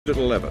at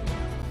 11.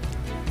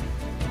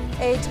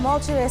 A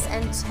tumultuous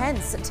and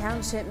tense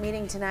township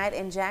meeting tonight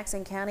in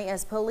Jackson County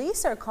as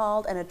police are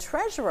called and a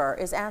treasurer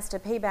is asked to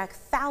pay back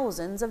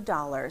thousands of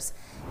dollars.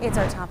 It's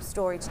our top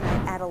story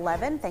tonight at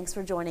 11. Thanks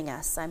for joining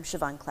us. I'm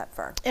Siobhan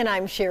Klepfer. And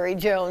I'm Sherry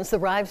Jones. The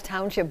Rives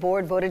Township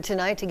Board voted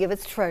tonight to give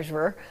its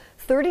treasurer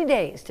 30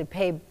 days to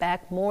pay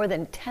back more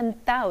than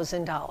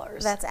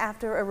 $10,000. That's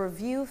after a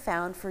review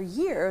found for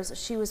years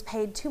she was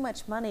paid too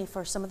much money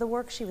for some of the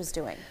work she was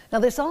doing. Now,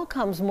 this all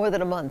comes more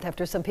than a month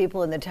after some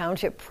people in the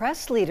township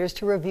pressed leaders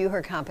to review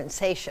her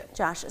compensation.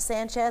 Josh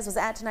Sanchez was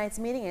at tonight's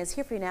meeting and is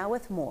here for you now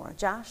with more.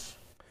 Josh?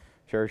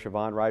 Sherry,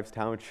 Siobhan, Rives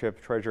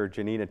Township Treasurer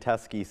Janina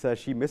Teskey says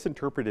she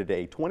misinterpreted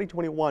a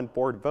 2021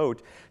 board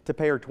vote to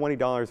pay her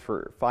 $20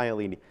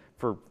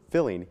 for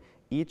filling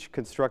each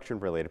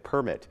construction-related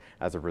permit.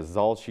 As a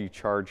result, she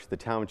charged the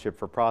township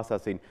for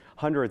processing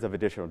hundreds of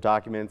additional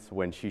documents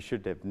when she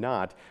should have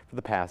not for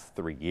the past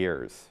 3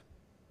 years.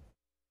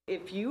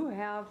 If you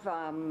have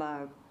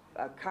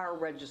a car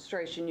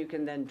registration, you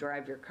can then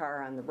drive your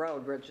car on the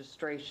road.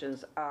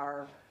 Registrations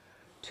are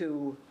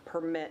to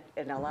permit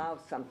and allow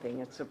something.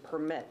 It's a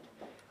permit.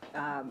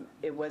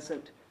 It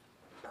wasn't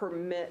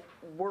permit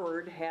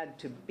word had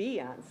to be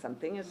on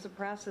something. It's the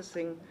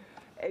processing.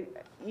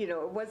 You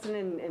know, it wasn't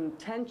an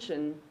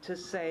intention to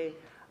say,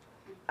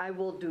 I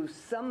will do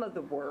some of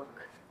the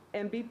work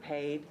and be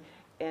paid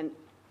and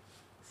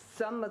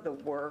some of the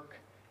work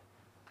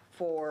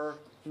for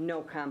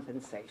no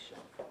compensation.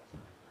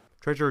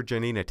 Treasurer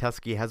Janina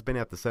Teskey has been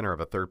at the center of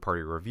a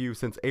third-party review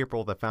since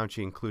April that found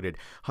she included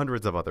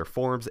hundreds of other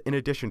forms in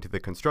addition to the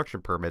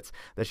construction permits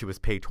that she was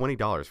paid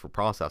 $20 for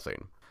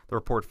processing. The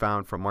report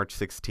found from March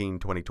 16,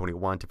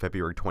 2021 to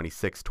February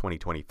 26,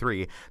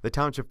 2023, the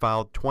township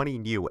filed 20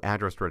 new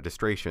address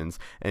registrations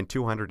and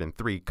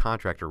 203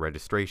 contractor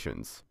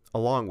registrations,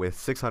 along with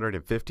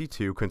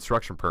 652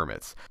 construction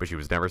permits, but she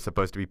was never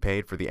supposed to be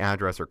paid for the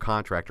address or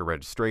contractor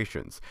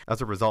registrations.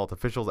 As a result,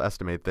 officials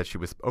estimate that she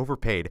was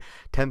overpaid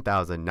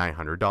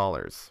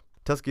 $10,900.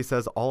 Teskey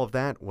says all of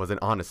that was an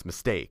honest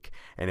mistake,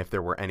 and if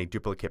there were any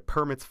duplicate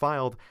permits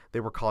filed, they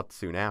were caught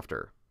soon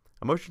after.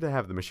 A motion to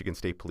have the Michigan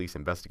State Police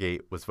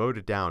investigate was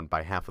voted down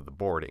by half of the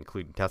board,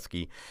 including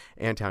Teskey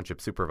and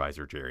Township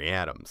Supervisor Jerry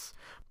Adams.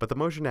 But the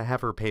motion to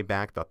have her pay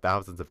back the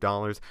thousands of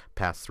dollars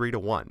passed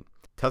 3-1.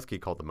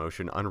 Teskey called the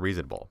motion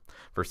unreasonable.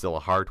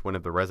 Priscilla Hart, one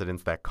of the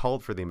residents that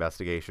called for the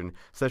investigation,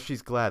 says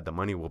she's glad the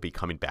money will be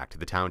coming back to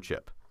the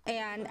township.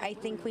 And I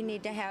think we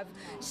need to have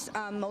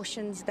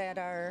motions that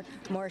are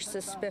more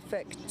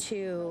specific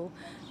to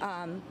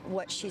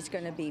what she's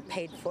going to be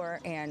paid for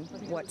and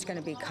what's going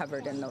to be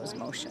covered in those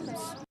motions.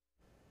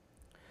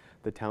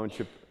 The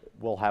township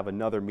will have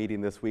another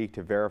meeting this week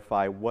to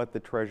verify what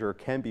the treasurer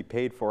can be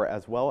paid for,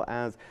 as well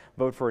as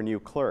vote for a new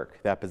clerk.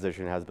 That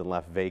position has been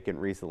left vacant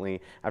recently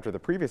after the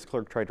previous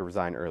clerk tried to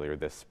resign earlier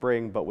this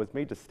spring, but was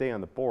made to stay on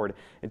the board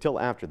until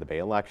after the May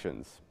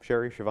elections.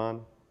 Sherry,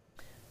 Siobhan?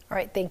 All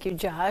right, thank you,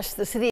 Josh. The city